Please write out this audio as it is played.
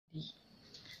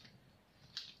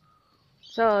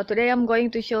So today I'm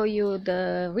going to show you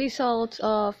the results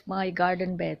of my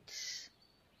garden beds.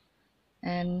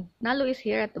 And Nalu is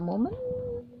here at the moment.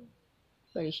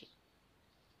 Where is she?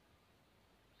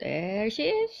 There she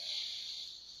is.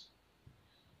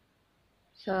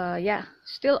 So yeah,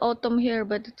 still autumn here,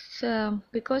 but it's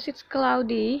because it's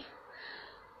cloudy,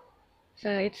 so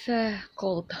it's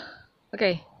cold.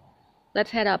 Okay,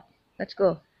 let's head up. Let's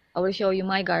go. I will show you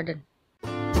my garden.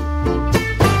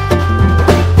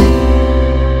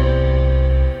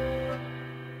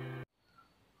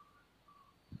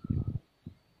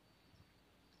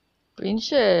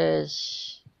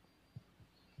 Princess.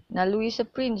 Nalu is a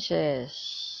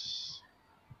princess.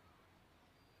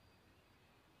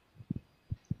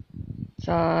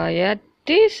 So yeah,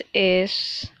 this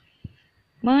is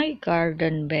my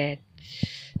garden bed.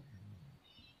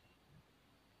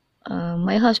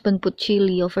 My husband put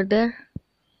chili over there.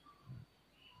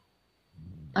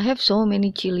 I have so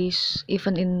many chilies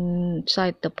even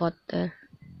inside the pot there.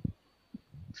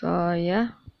 So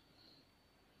yeah,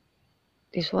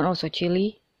 this one also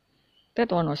chili,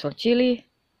 that one also chili,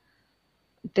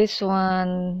 this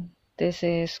one, this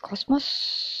is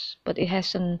cosmos, but it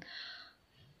hasn't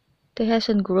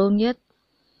grown yet.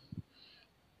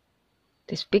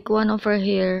 This big one over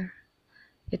here,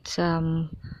 it's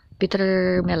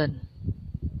bitter melon.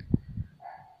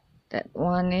 That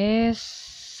one is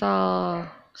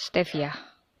stevia.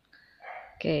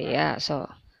 Okay, yeah, so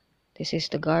this is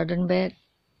the garden bed.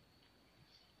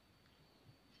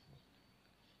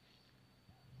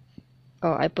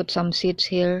 Oh, I put some seeds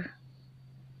here.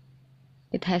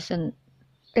 It hasn't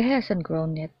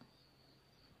grown yet.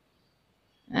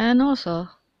 And also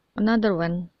another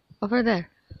one over there.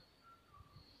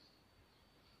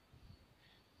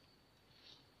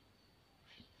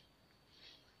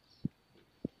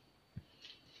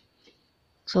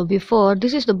 So before,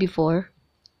 this is the before.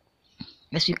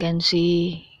 As you can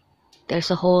see,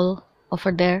 there's a hole over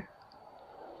there.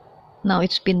 Now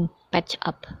it's been patched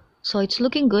up, so it's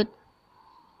looking good.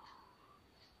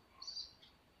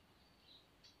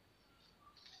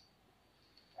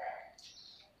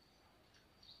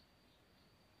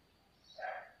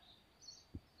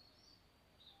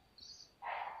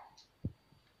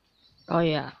 Oh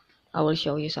yeah, I will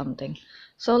show you something.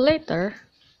 So later,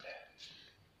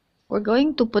 we're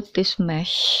going to put this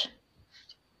mesh.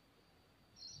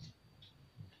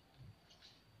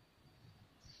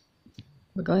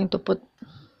 We're going to put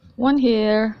one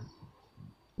here,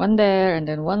 one there, and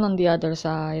then one on the other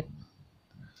side.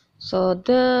 So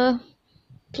the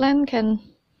plant can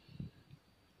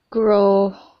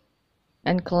grow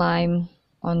and climb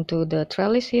onto the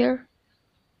trellis here,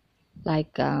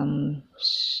 like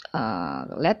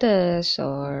lettuce,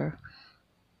 or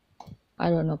I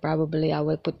don't know, probably I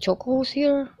will put chocos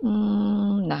here.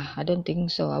 Nah, I don't think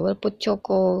so. I will put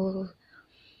choco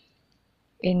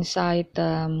inside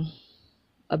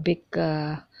a big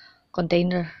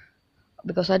container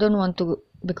because I don't want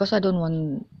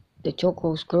the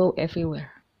chocos grow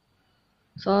everywhere.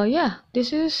 So yeah,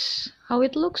 this is how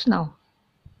it looks now.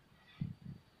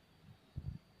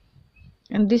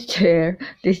 And this chair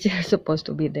is supposed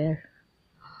to be there.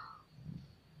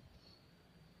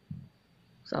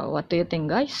 So what do you think,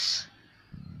 guys?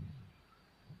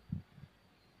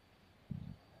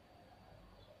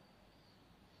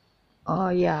 Oh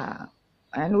yeah,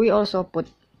 and we also put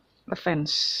a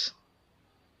fence,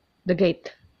 the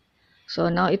gate. So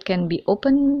now it can be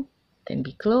open, can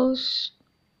be closed.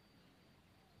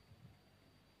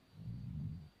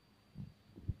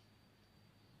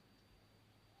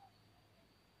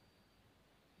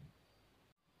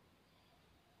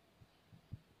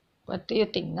 What do you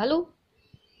think, Nalu?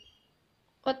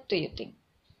 What do you think?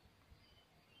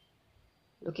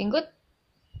 Looking good?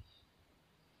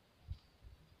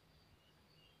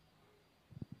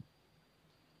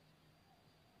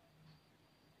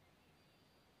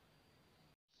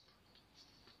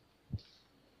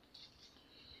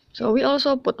 So we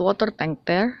also put water tank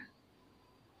there.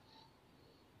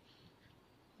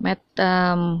 Matt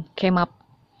came up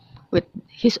with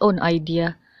his own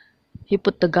idea. He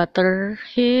put the gutter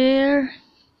here,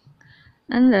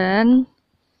 and then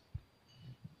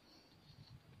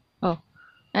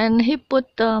and he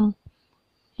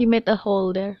made a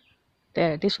hole there,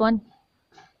 this one,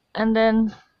 and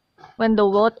then when the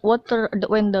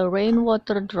when the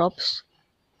rainwater drops,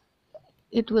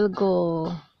 it will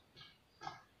go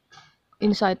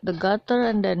inside the gutter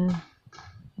and then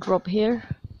drop here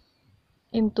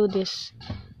into this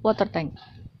water tank.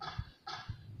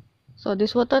 So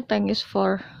this water tank is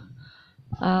for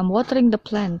watering the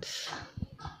plants.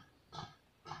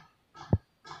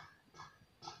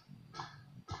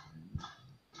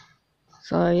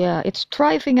 So yeah, it's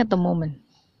thriving at the moment.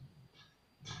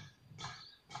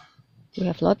 We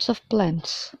have lots of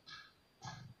plants.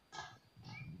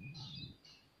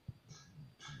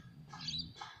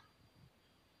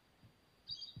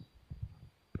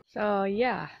 So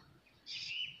yeah,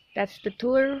 that's the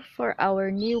tour for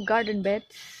our new garden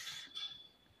beds.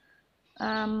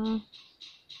 Yeah,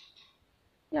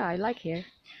 I like here.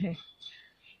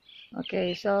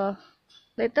 Okay, so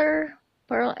later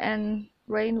Pearl and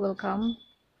Rain will come,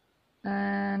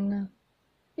 and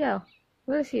yeah,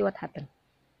 we'll see what happens.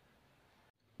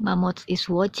 Mammoth is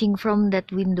watching from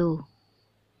that window.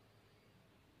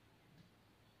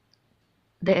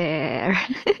 There.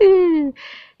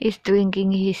 He's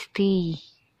drinking his tea.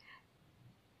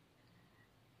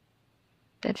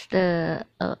 That's the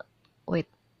wait.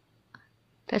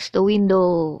 That's the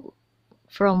window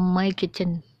from my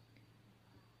kitchen.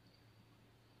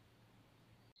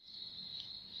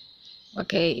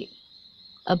 Okay,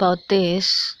 about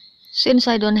this, since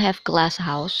I don't have glass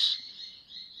house,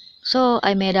 so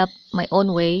I made up my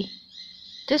own way.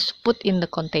 Just put in the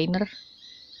container,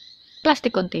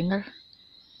 plastic container.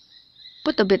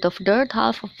 Put a bit of dirt,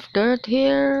 half of dirt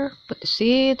here, put the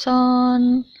seeds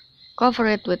on, cover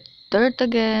it with dirt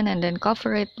again, and then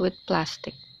cover it with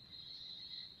plastic.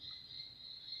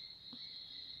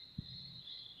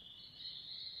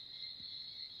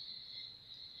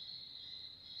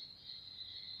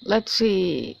 Let's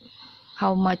see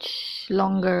how much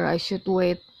longer I should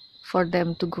wait for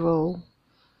them to grow.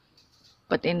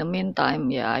 But in the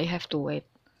meantime, yeah, I have to wait.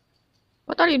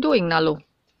 What are you doing, Nalu?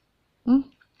 Hmm?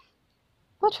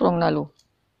 What's wrong, Nalu?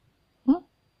 Hmm?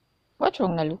 What's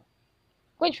wrong, Nalu?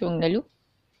 What's wrong, Nalu?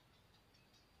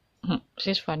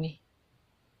 She's funny.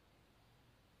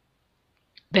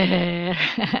 There.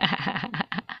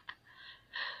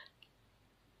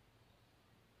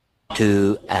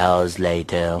 2 hours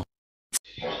later.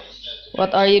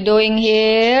 What are you doing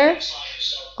here?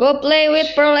 Go play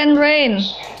with Pearl and Rain.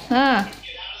 Huh?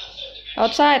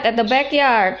 Outside at the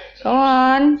backyard. Come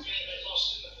on.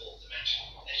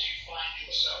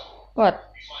 What?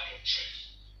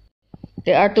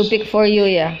 They are too big for you,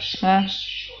 yeah? Huh?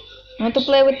 Want to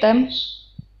play with them?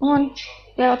 Come on.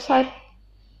 Play outside.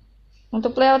 Want to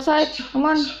play outside? Come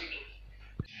on.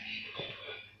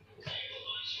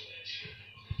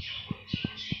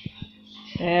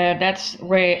 Yeah, that's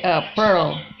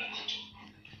Pearl.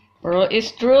 Pearl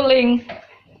is drooling.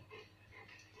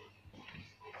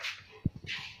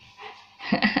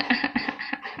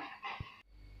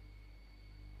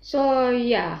 So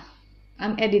yeah,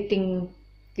 I'm editing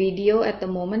video at the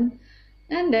moment,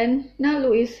 and then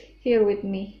Nalu is here with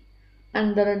me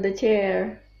under the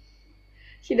chair.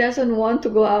 She doesn't want to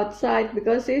go outside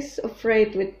because she's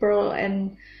afraid with Pearl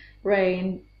and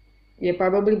Rain. Yeah,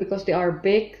 probably because they are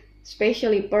big,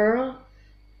 especially Pearl.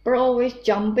 Pearl always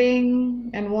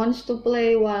jumping and wants to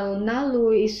play while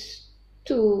Nalu is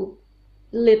too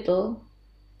little.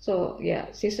 So yeah,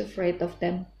 she's afraid of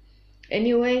them.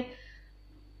 Anyway,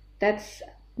 that's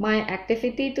my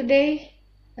activity today.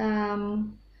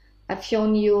 I've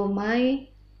shown you my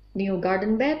new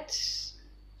garden beds,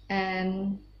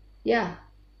 and yeah,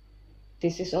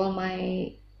 this is all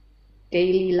my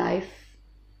daily life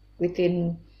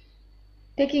within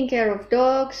taking care of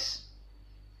dogs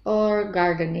or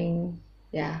gardening.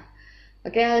 Yeah.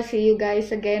 Okay, I'll see you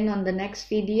guys again on the next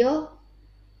video.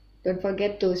 Don't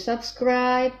forget to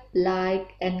subscribe,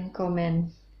 like, and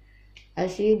comment. I'll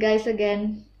see you guys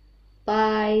again.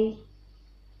 Bye.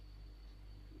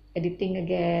 Editing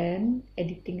again.